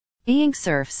E-ink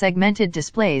surf segmented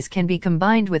displays can be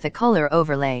combined with a color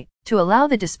overlay to allow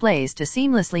the displays to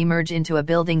seamlessly merge into a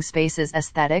building space's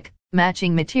aesthetic,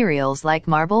 matching materials like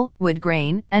marble, wood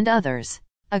grain, and others.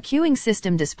 A queuing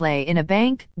system display in a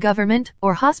bank, government,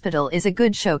 or hospital is a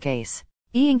good showcase.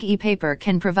 E-ink ePaper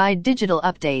can provide digital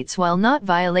updates while not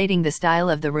violating the style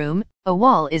of the room. A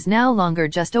wall is no longer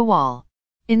just a wall.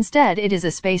 Instead, it is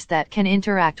a space that can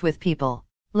interact with people.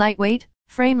 Lightweight,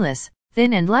 frameless,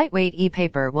 thin and lightweight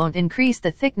ePaper won't increase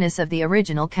the thickness of the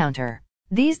original counter.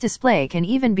 These displays can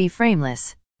even be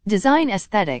frameless. Design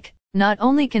aesthetic. Not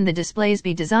only can the displays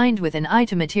be designed with an eye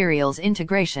to materials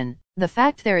integration, the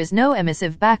fact there is no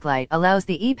emissive backlight allows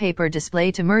the ePaper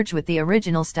display to merge with the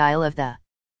original style of the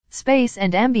space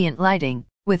and ambient lighting,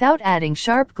 without adding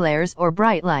sharp glares or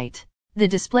bright light. The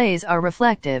displays are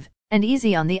reflective and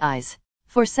easy on the eyes.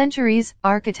 For centuries,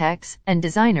 architects and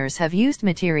designers have used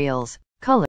materials, color,